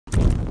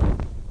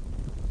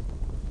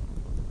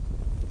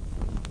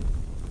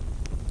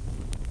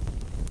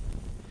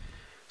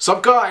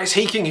Sup guys,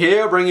 Heeking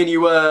here, bringing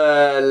you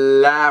a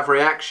live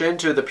reaction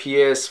to the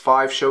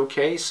PS5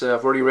 Showcase.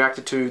 I've already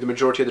reacted to the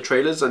majority of the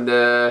trailers, and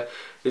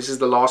this is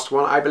the last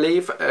one, I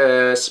believe.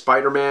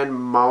 Spider-Man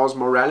Miles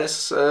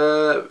Morales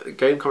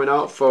game coming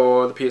out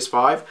for the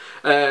PS5.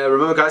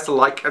 Remember guys to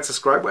like and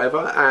subscribe,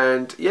 whatever,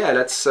 and yeah,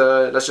 let's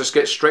just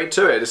get straight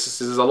to it. This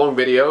is a long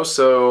video,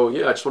 so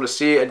yeah, I just want to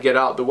see it and get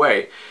out of the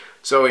way.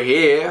 So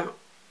here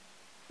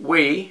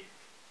we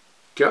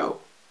go.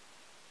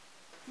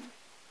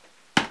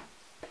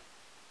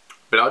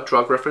 Without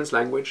drug reference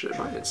language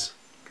advice.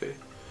 Okay.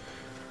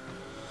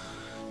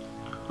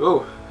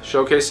 Oh,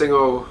 showcasing.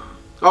 Oh,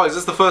 is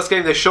this the first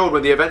game they showed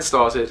when the event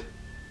started?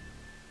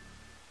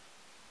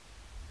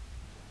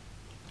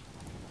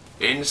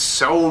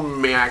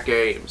 Insomniac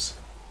Games.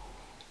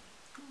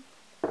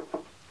 It's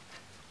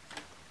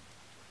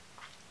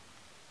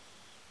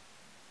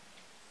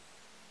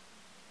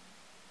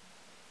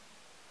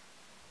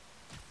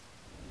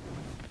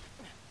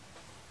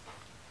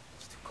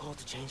too cold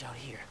to change out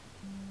here.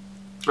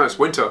 Oh, it's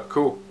winter.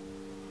 Cool.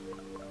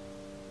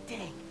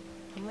 Dang,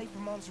 I'm late for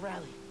Mom's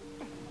rally.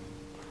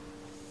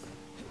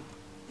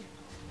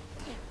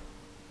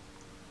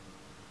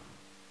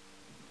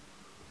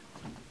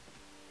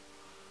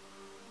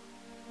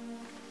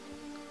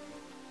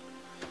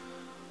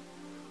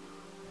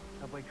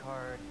 Subway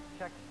card,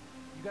 check.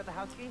 You got the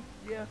house key?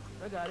 Yeah,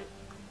 I got it.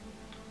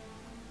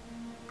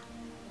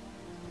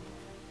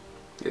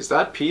 Is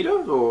that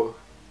Peter or?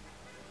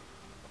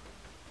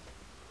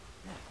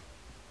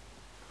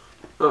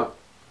 Oh.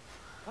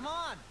 Come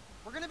on,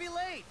 we're gonna be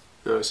late.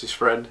 No, it's his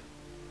friend.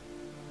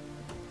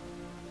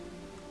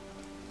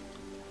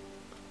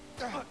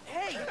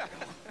 Hey,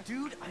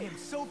 dude, I am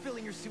so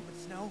filling your suit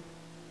with snow.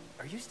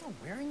 Are you still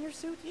wearing your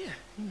suit? Yeah,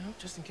 you know,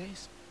 just in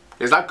case.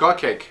 Is that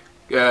Garcake?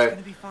 It's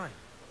gonna be fine.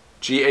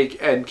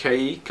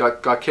 G-A-N-K-E?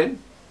 Garkin?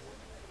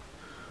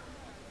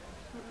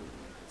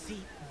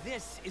 See,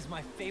 this is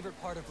my favorite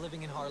part of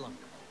living in Harlem.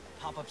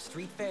 Pop-up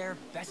street fair,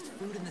 best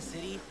food in the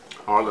city,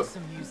 Harlem.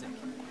 awesome music.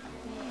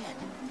 Man,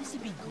 this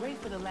would be great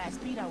for the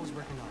last beat I was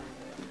working on.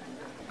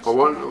 I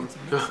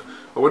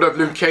wonder if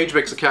Luke Cage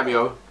makes a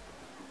cameo.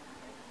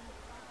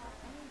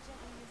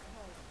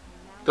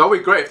 That would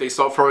be great if they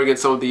start throwing in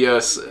some of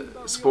the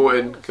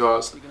sporting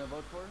cars. It's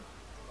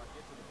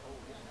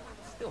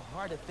still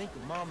hard to think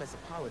of Mom as a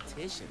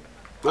politician.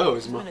 Oh,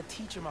 She's been a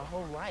teacher my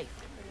whole life.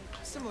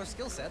 Similar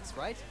skill sets,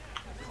 right?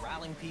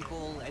 Corralling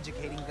people,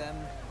 educating them,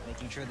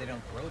 making sure they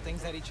don't throw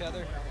things at each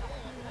other.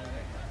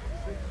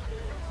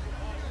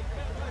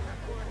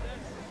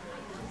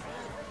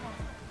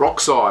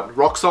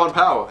 Roxanne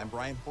Power. I'm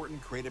Brian Horton,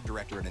 creative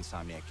director at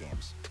Insomniac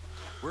Games.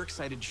 We're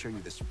excited to show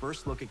you this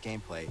first look at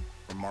gameplay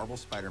from Marvel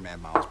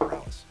Spider-Man Miles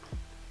Morales.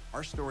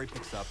 Our story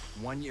picks up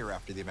 1 year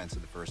after the events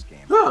of the first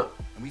game, and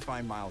we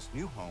find Miles'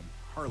 new home,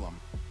 Harlem,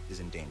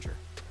 is in danger.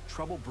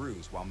 Trouble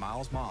brews while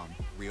Miles' mom,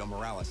 Rio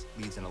Morales,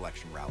 leads an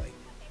election rally.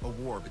 A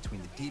war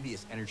between the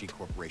devious energy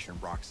corporation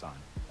Roxxon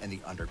and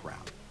the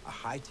Underground. A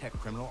high-tech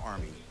criminal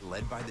army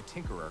led by the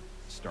Tinkerer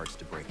starts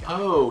to break out.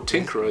 Oh,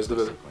 Tinkerer is the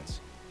villain.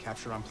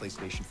 Captured on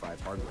PlayStation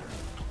 5 hardware,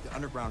 the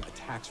Underground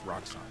attacks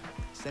Roxxon,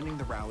 sending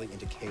the rally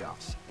into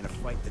chaos in a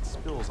fight that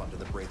spills onto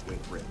the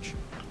Braithwaite Bridge,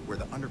 where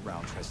the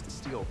Underground tries to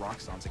steal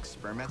Roxxon's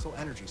experimental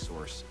energy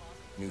source,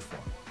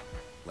 Nuform.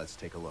 Let's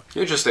take a look.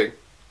 Interesting.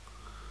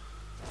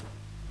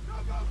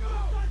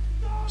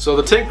 So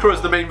the Tinkerer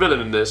is the main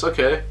villain in this,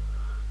 okay.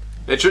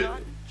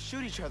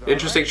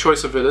 Interesting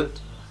choice of villain.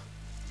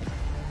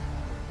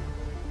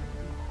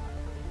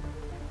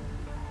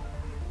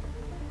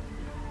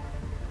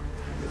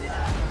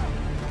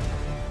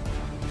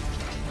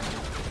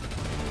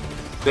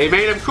 They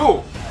made him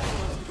cool.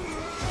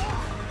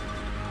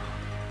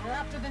 We're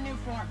after the new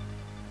form.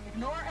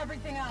 Ignore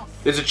everything else.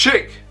 It's a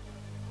chick.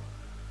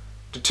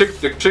 The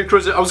Tinkerer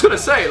is. I was gonna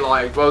say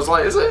like, but I was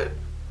like, is it?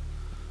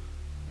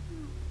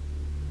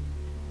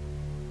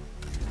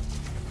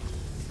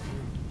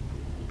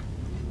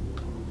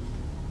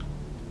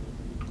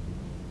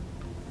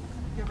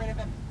 Get rid of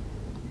him.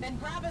 Then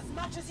grab as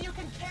much as you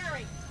can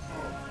carry.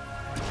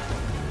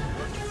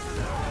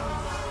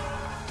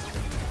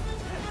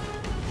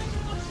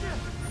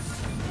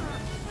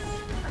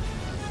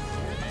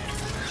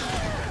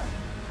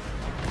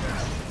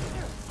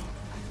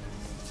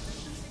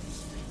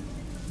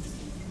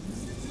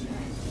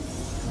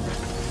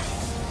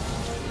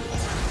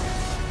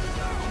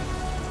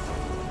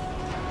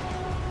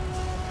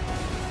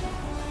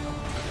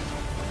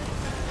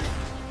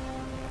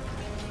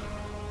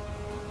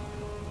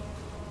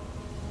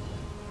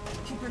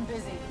 Keep him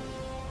busy.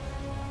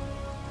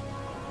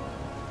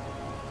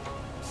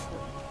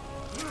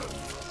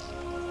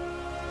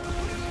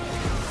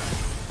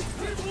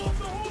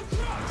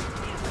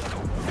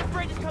 The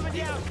bridge is coming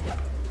down.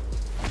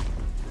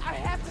 I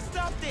have to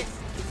stop this.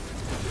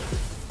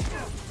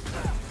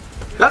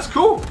 That's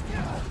cool.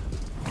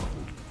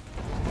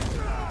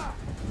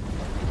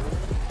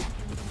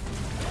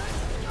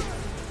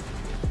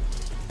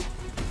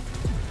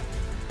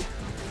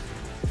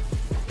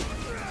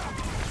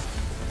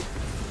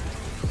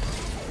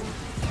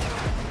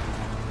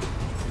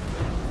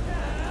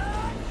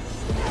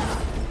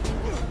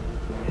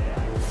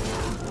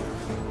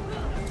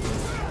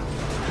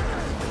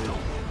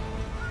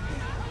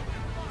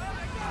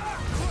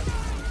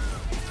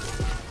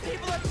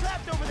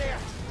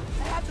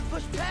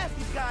 past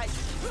these guys.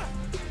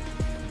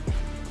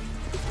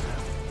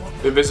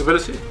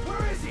 Invisibility.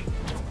 Where is he?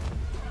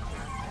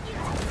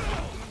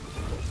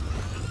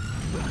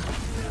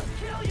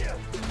 Kill you.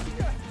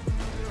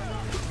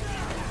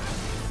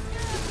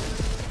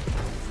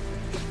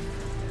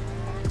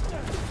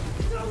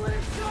 Don't let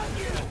him cut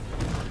you.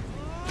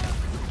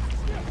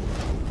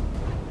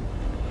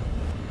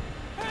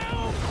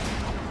 Help!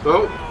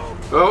 Oh,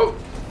 oh,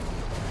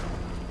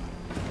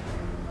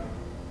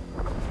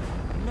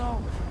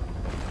 No.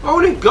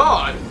 holy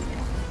God!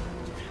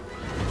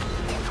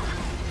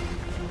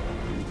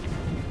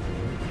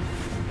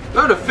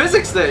 No, the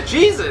physics there,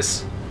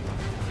 Jesus!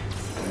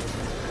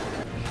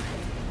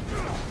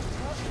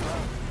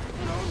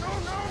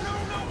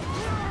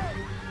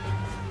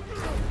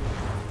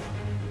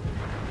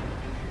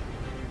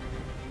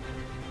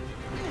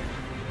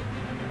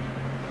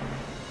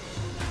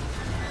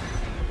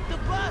 The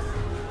bus.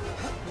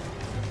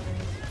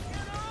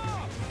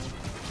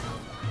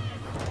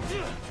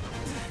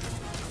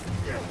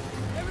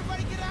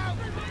 Everybody get out.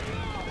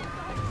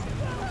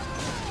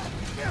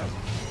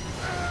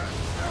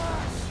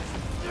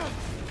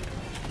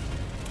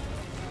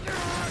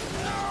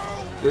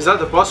 Is that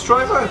the bus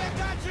driver? I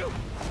got you.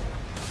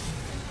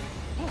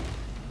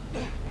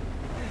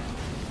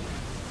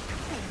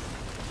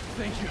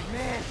 Thank you,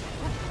 man.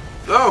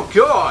 Oh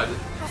God!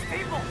 Those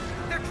people,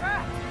 they're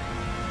trapped.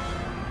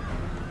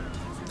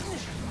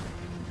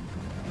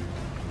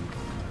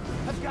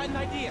 I've got an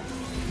idea.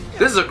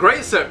 This is a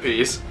great set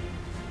piece.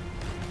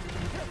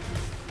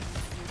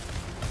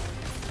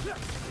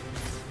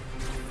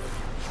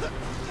 I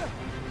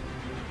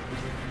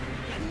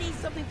need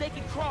something they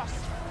can cross.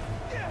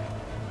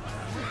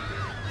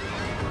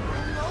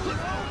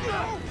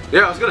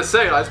 Yeah, I was gonna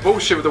say, like, it's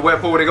bullshit with the web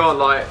holding on,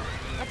 like,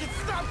 I can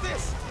stop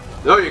this.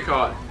 no you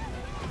can't.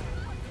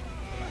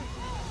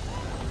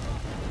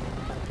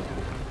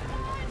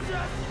 Just a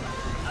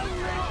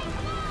little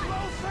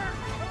closer.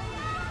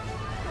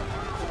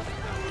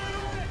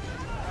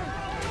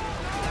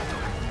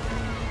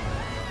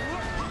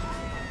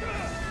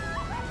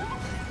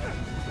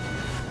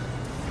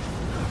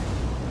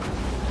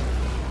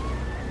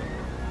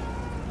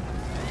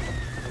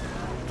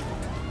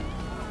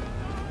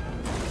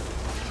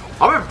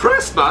 I'm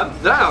impressed, man.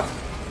 Damn.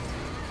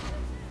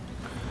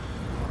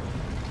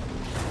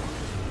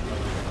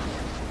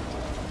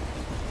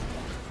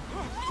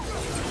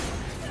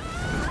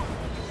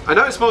 I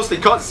know it's mostly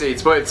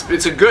cutscenes, but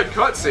it's a good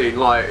cutscene.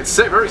 Like, it's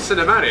very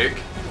cinematic.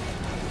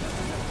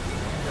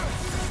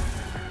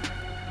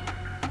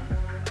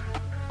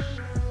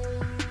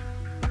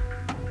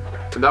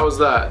 And that was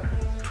that.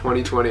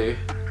 2020.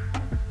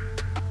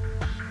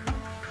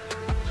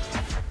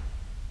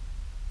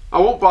 I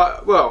won't buy.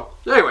 Well,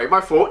 anyway,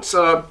 my thoughts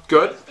are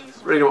good.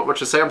 Really not much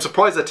to say. I'm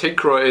surprised that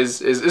Tinkerer is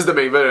the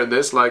main villain in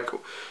this. Like,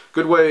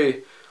 good way,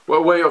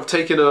 what way of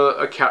taking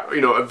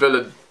a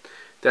villain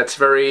that's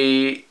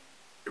very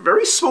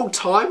small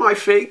time. I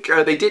think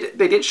they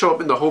did show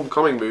up in the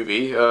Homecoming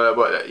movie,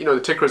 but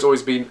the Tinkerer's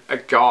always been a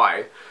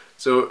guy,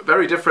 so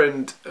very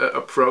different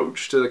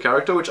approach to the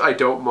character, which I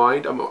don't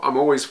mind. I'm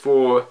always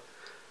for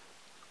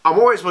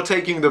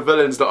taking the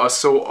villains that are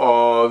sort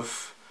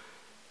of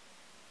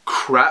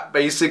crap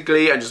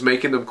basically and just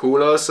making them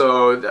cooler.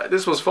 So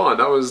this was fun.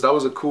 That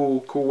was a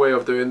cool way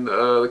of doing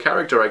the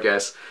character, I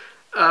guess.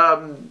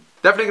 Definitely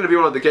going to be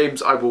one of the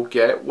games I will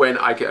get when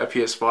I get a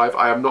PS5.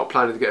 I am not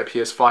planning to get a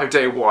PS5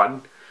 day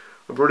one.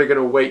 I'm probably going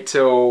to wait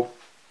till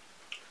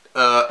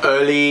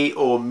early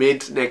or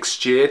mid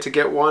next year to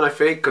get one, I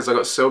think, because I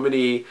got so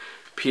many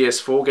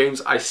PS4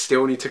 games I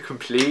still need to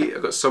complete.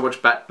 I've got so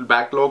much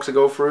backlog to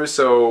go through,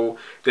 so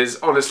there's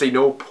honestly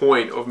no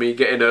point of me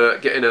getting a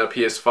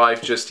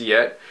PS5 just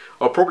yet.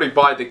 I'll probably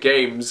buy the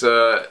games,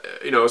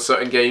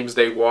 certain games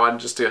day one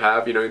just to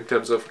have, in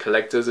terms of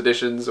collector's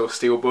editions or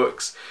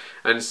steelbooks,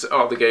 and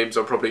other games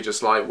I'll probably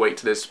just like wait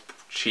till it's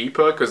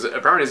cheaper, because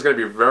apparently it's going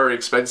to be very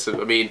expensive.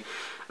 I mean,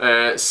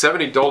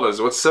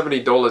 $70. What's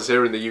 $70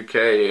 here in the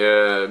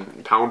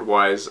UK, pound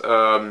wise?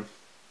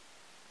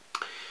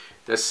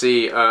 Let's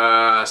see,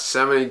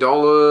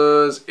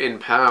 $70 in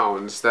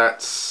pounds,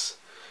 that's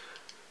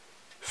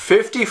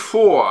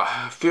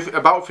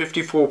about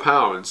 54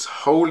 pounds.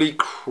 Holy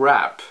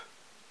crap.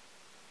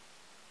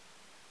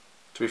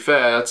 To be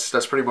fair,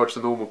 that's pretty much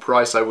the normal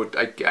price I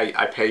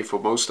pay for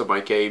most of my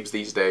games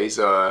these days,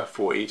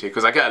 for eating,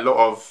 because I get a lot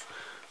of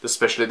the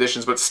special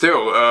editions, but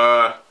still,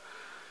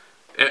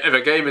 if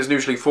a game is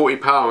usually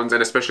 £40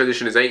 and a special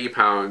edition is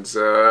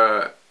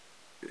 £80,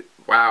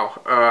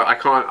 wow, I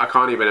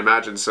can't even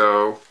imagine.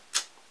 So,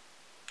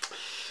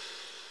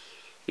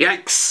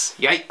 yikes,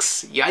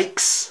 yikes,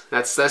 yikes.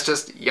 That's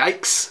just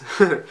yikes,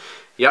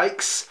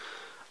 yikes.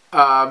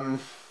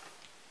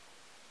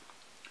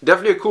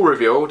 Definitely a cool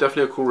reveal.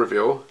 Definitely a cool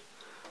reveal.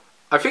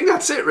 I think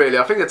that's it, really.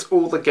 I think that's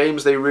all the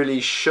games they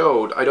really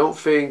showed. I don't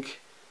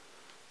think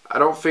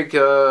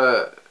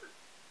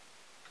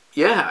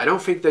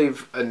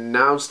they've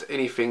announced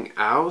anything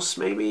else.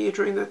 Maybe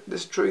during that.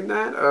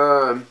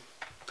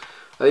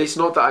 At least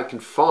not that I can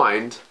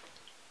find.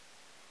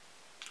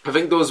 I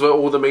think those were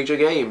all the major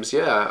games.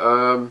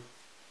 Yeah.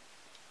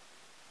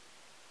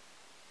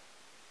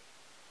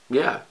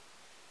 Yeah.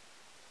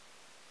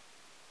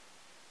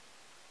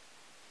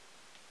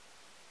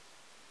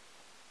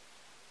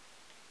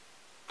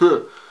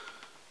 Huh.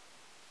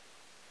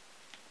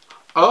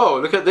 Oh,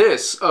 look at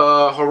this.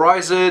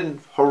 Horizon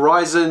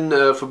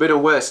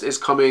Forbidden West is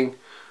coming.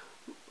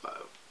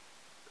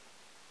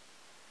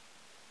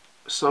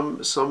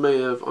 Some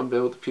may have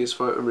unveiled the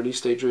PS5 and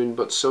release date during,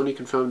 but Sony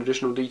confirmed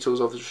additional details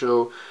of the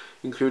show,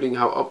 including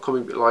how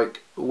upcoming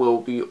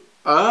will be.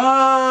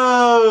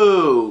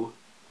 Oh.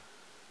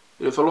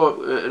 In a follow-up,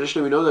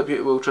 additionally, we know that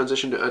people will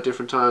transition at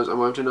different times, and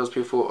we'll have to announce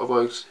PS4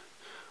 avoids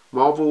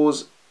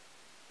Marvel's.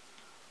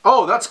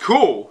 Oh, that's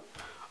cool.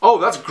 Oh,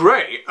 that's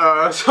great.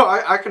 So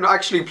I can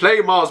actually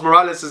play Miles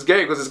Morales'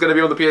 game because it's going to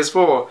be on the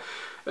PS4.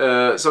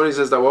 Sony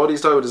says that while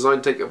these titles were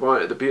designed to take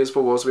advantage, the PS4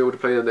 will also be able to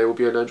play them. They will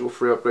be eligible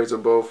free upgrades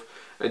on both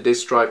and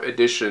disc drive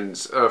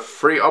editions.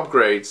 Free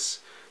upgrades.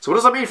 So what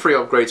does that mean, free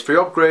upgrades? Free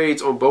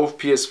upgrades on both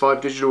PS5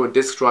 digital and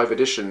disc drive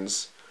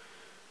editions.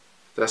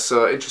 That's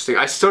interesting.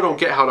 I still don't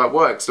get how that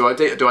works. Do I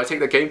take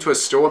the game to a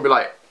store and be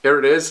like, here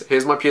it is,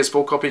 here's my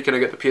PS4 copy, can I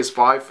get the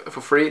PS5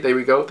 for free? There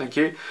we go, thank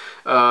you.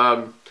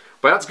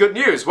 But that's good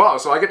news. Wow,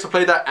 so I get to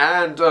play that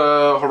and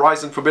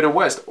Horizon Forbidden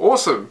West.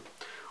 Awesome.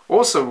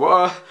 Awesome.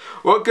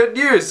 What good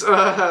news.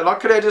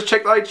 Luckily I just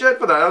checked the IGN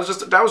for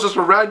that. That was just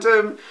a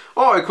random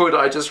article that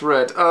I just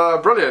read.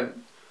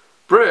 Brilliant.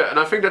 Brilliant. And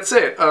I think that's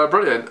it.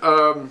 Brilliant.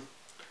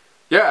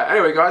 Yeah,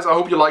 anyway guys, I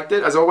hope you liked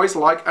it. As always,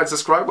 like and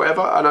subscribe, whatever,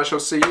 and I shall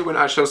see you when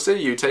I shall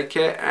see you. Take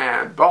care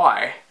and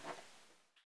bye.